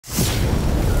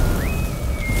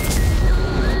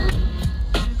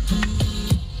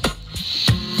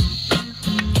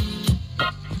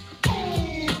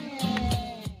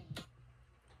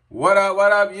What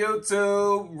up,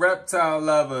 YouTube reptile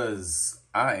lovers?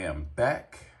 I am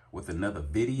back with another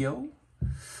video.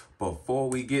 Before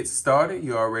we get started,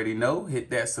 you already know,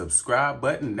 hit that subscribe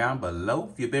button down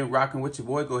below. If you've been rocking with your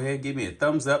boy, go ahead, give me a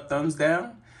thumbs up, thumbs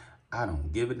down. I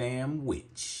don't give a damn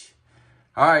which.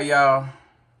 All right, y'all.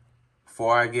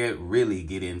 Before I really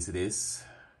get into this,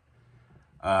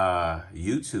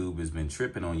 YouTube has been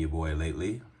tripping on your boy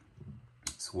lately.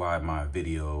 That's why my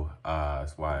video,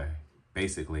 that's why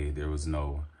basically there was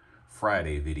no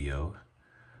Friday video.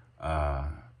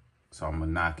 So I'm gonna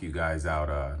knock you guys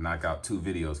out, knock out 2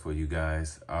 videos for you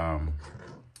guys.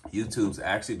 YouTube's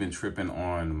actually been tripping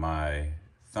on my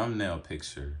thumbnail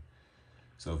picture.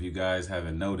 So if you guys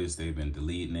haven't noticed, they've been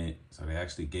deleting it. So they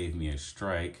actually gave me a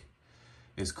strike.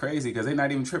 It's crazy because they're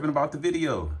not even tripping about the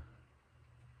video.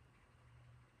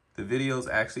 The video's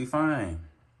actually fine.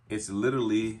 It's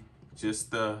literally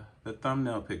just the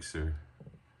thumbnail picture.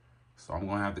 So I'm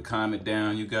gonna have to comment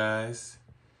down, you guys,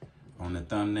 on the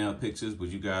thumbnail pictures, but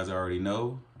you guys already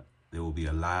know there will be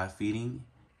a live feeding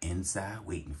inside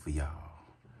waiting for y'all.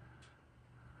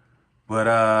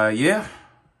 But yeah,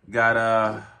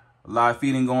 got live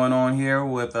feeding going on here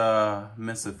with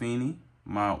Miss Afeni,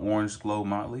 my orange glow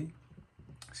Motley.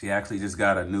 She actually just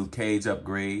got a new cage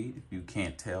upgrade, if you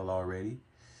can't tell already.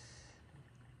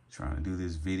 Trying to do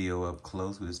this video up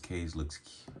close, but this cage looks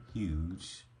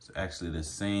huge. It's actually the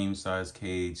same size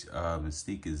cage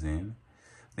Mystique is in.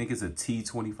 I think it's a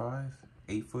T25,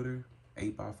 8-footer,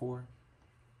 8x4.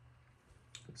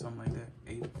 Something like that,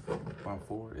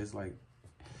 8x4. It's like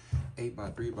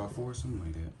 8x3x4, something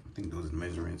like that. I think those are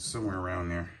measurements somewhere around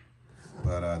there.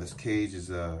 But this cage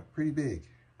is pretty big.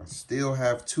 I still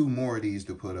have 2 more of these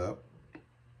to put up.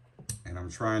 And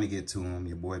I'm trying to get to them.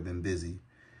 Your boy been busy.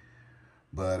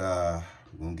 But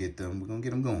we're gonna get them. We're gonna get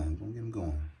them going. We're gonna get them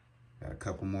going. Got a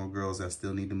couple more girls that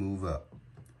still need to move up.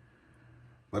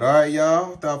 But all right,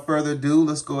 y'all. Without further ado,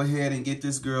 let's go ahead and get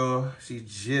this girl. She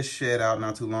just shed out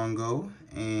not too long ago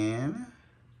and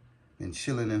been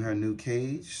chilling in her new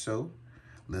cage. So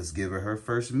let's give her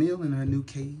first meal in her new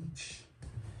cage.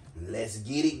 Let's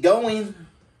get it going.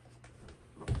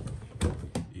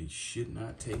 It should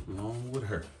not take long with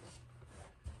her.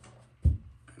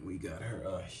 We got her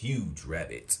a huge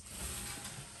rabbit.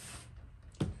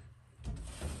 So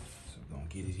we're gonna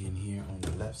get it in here on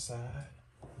the left side.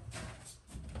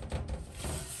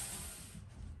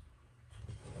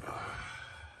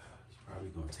 It's probably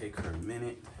gonna take her a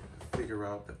minute to figure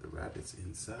out that the rabbit's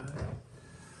inside.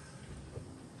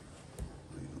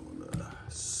 We're gonna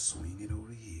swing it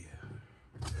over here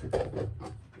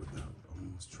without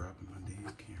almost dropping my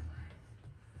damn camera.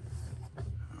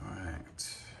 All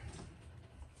right.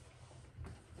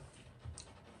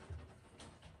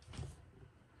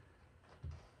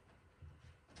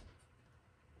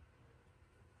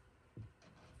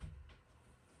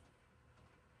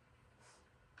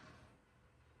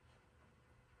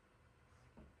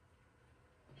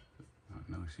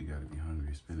 I know she gotta be hungry.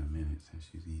 It's been a minute since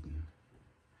she's eaten.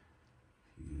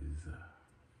 She is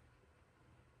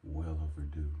well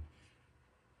overdue.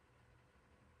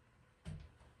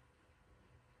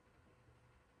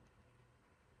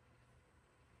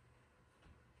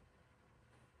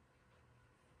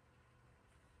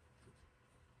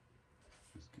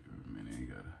 Just give her a minute. You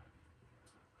got a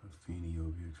Afeni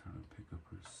over here trying to pick up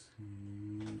her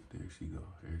seed. There she goes.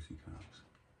 There she comes.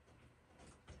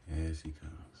 There she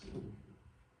comes.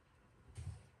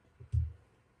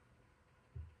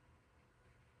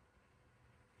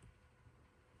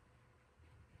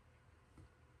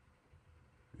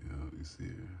 You see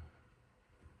her.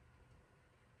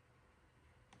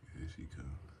 Here she comes.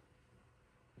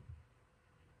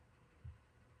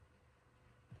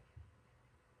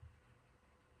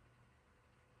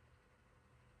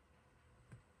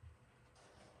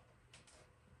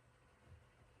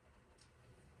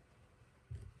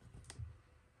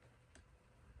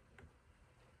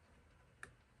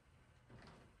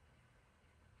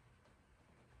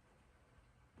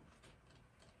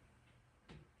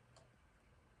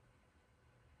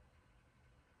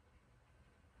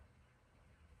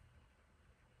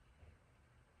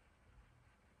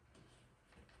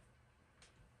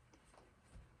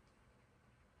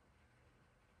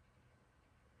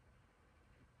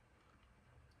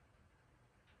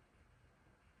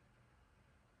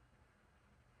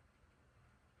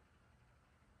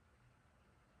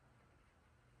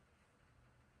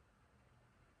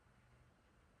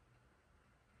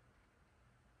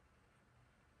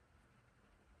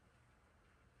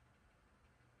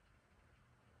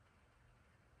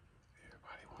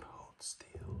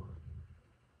 Still.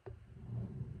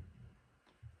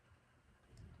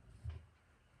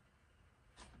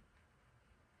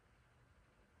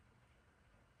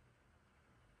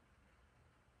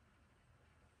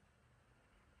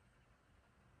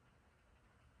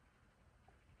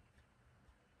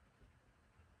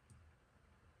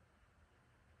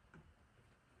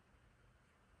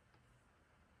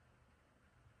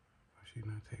 She's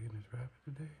not taking this rabbit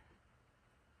today?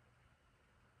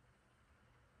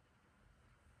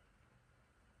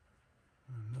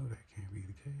 I know that can't be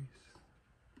the case.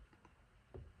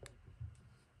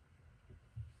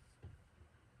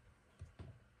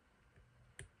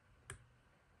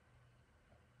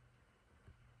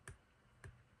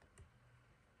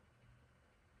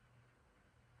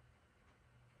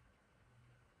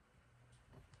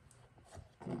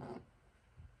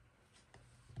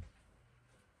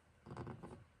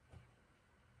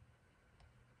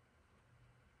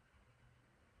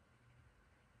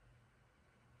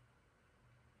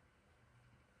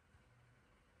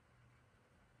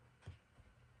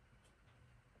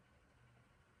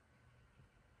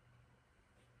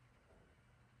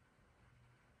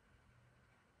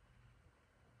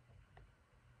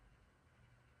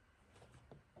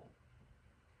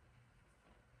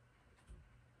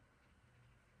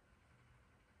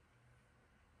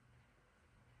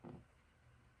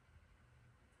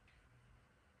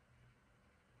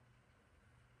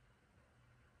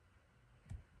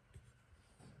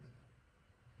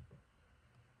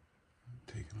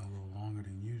 Taking a little longer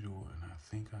than usual, and I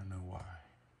think I know why.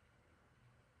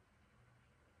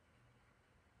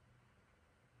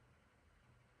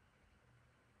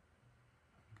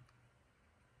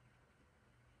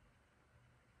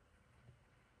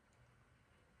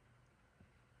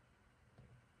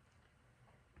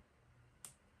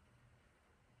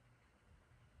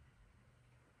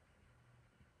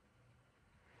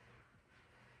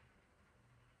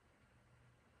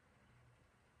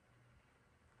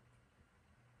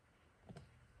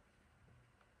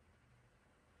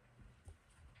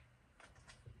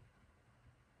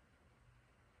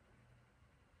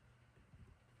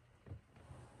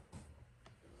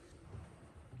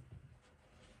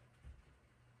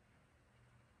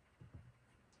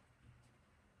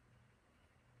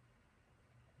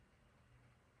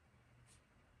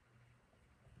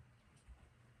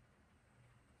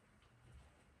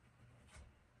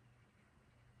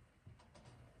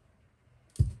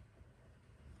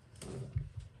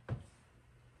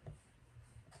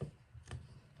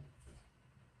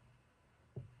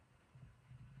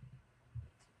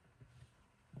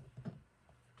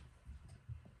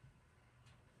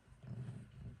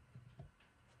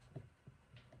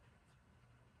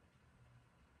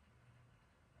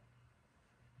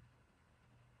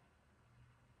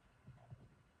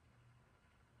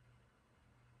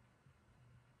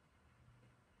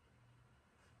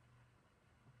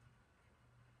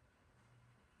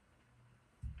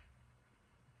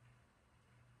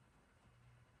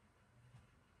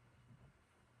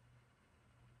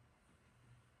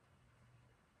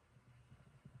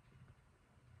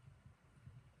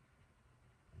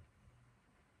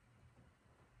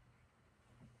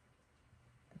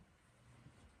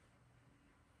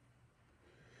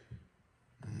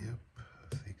 Yep,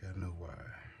 I think I know why.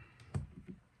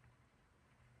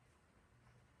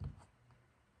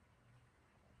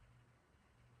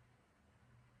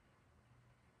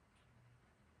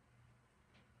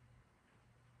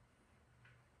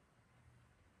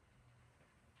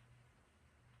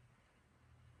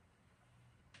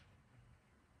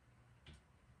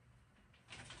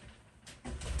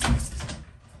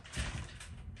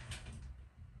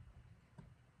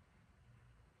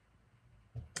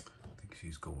 I think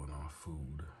she's going off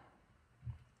food.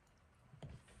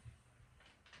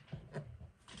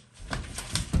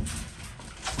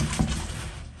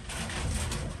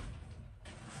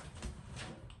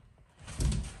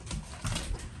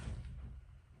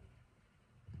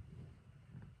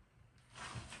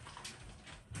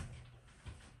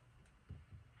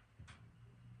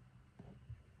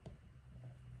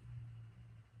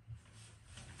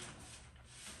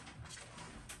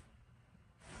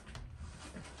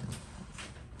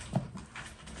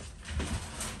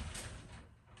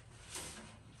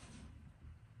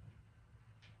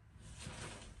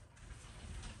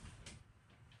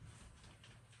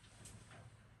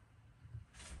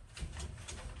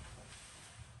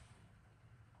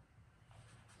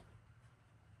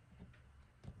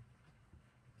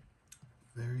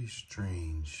 Very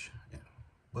strange, yeah.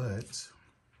 But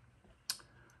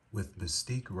with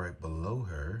Mystique right below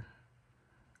her,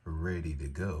 ready to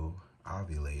go,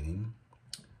 ovulating,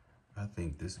 I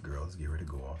think this girl's getting ready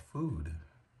to go off food.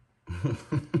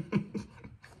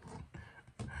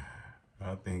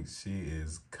 I think she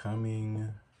is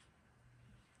coming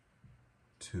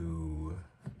to,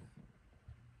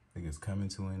 I think it's coming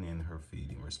to an end, her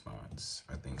feeding response.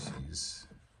 I think she's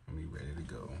gonna be ready to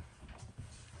go.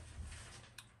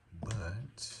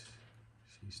 But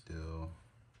she's still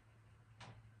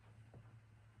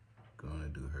gonna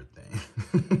do her thing.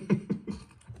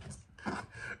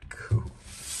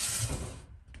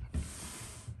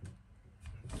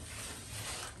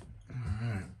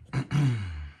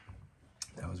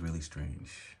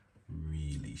 strange.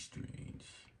 Really strange.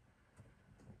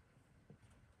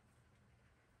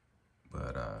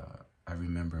 But I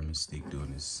remember Mystique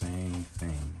doing the same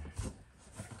thing.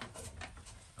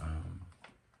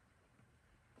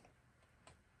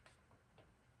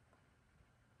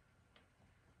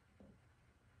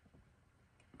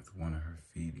 With one of her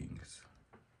feedings.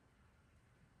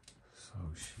 So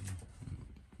she...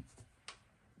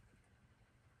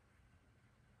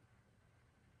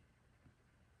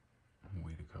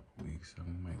 wait a couple weeks. I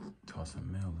might toss a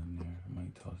Mel in there. I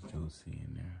might toss Josie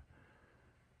in there.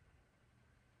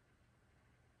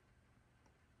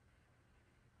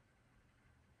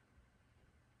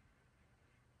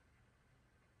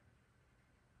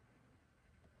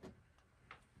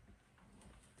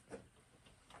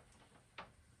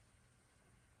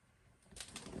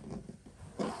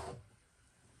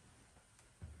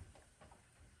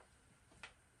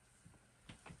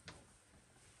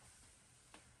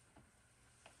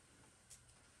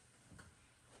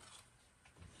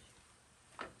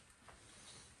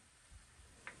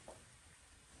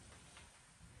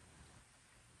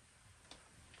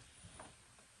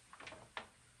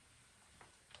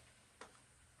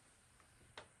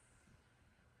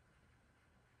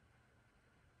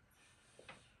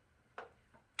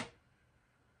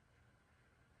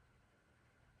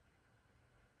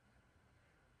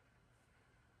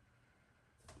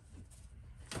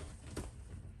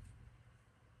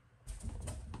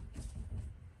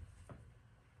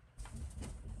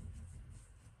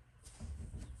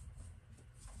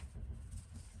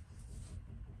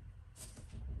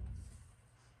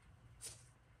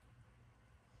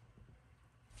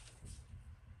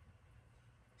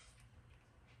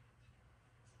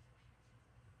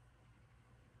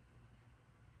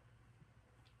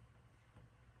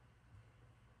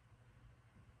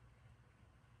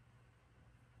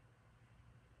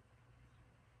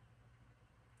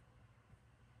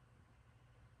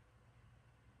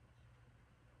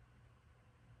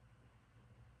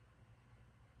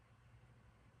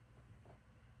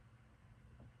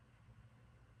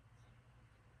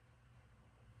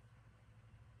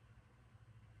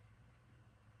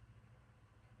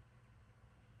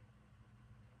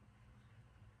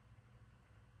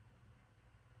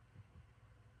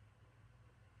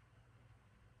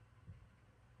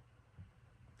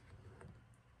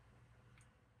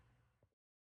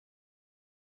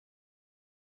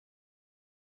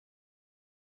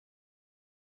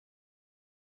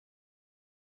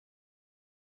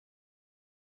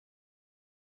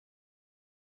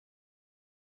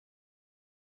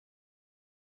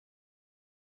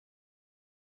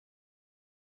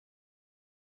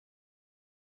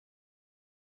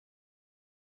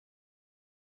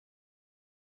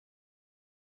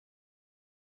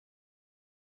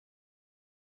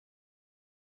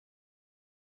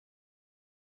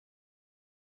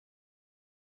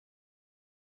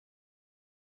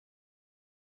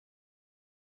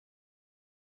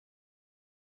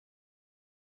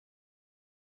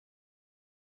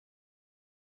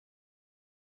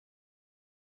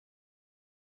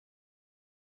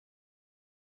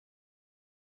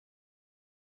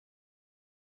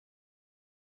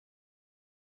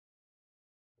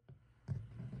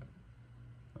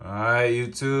 All right,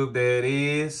 YouTube, there it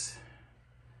is.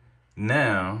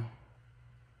 Now,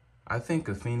 I think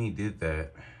Afeni did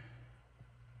that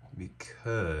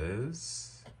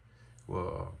because,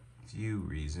 well, a few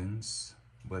reasons,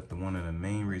 but one of the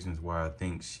main reasons why I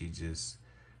think she just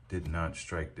did not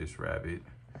strike this rabbit.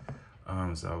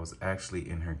 So I was actually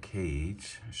in her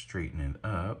cage, straightening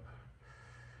up,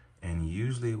 and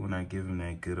usually when I give them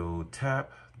that good old tap,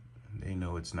 they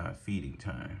know it's not feeding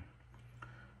time.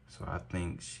 So I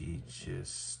think she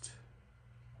just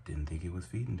didn't think it was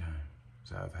feeding time.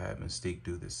 So I've had Mystique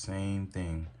do the same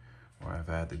thing where I've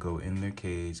had to go in their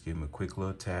cage, give them a quick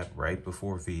little tap right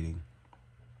before feeding.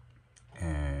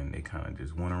 And they kind of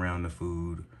just went around the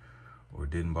food or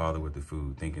didn't bother with the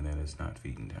food thinking that it's not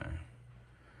feeding time.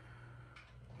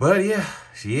 But yeah,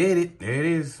 she ate it. There it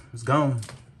is. It's gone.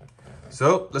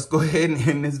 So let's go ahead and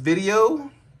end this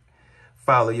video.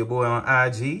 Follow your boy on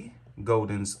IG.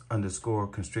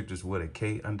 Goldens_constrictors with a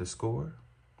K_.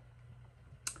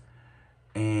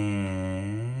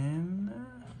 And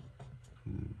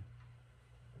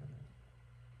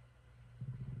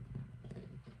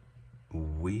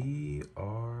we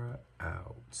are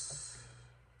out.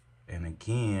 And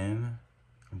again,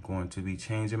 I'm going to be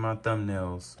changing my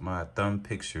thumbnails, my thumb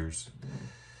pictures,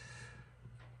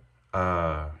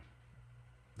 the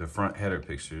front header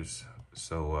pictures,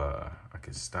 so I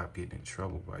can stop getting in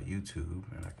trouble by YouTube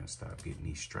and I can stop getting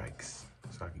these strikes.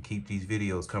 So I can keep these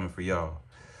videos coming for y'all.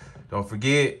 Don't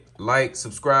forget, like,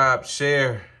 subscribe,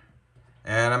 share,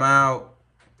 and I'm out.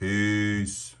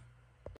 Peace.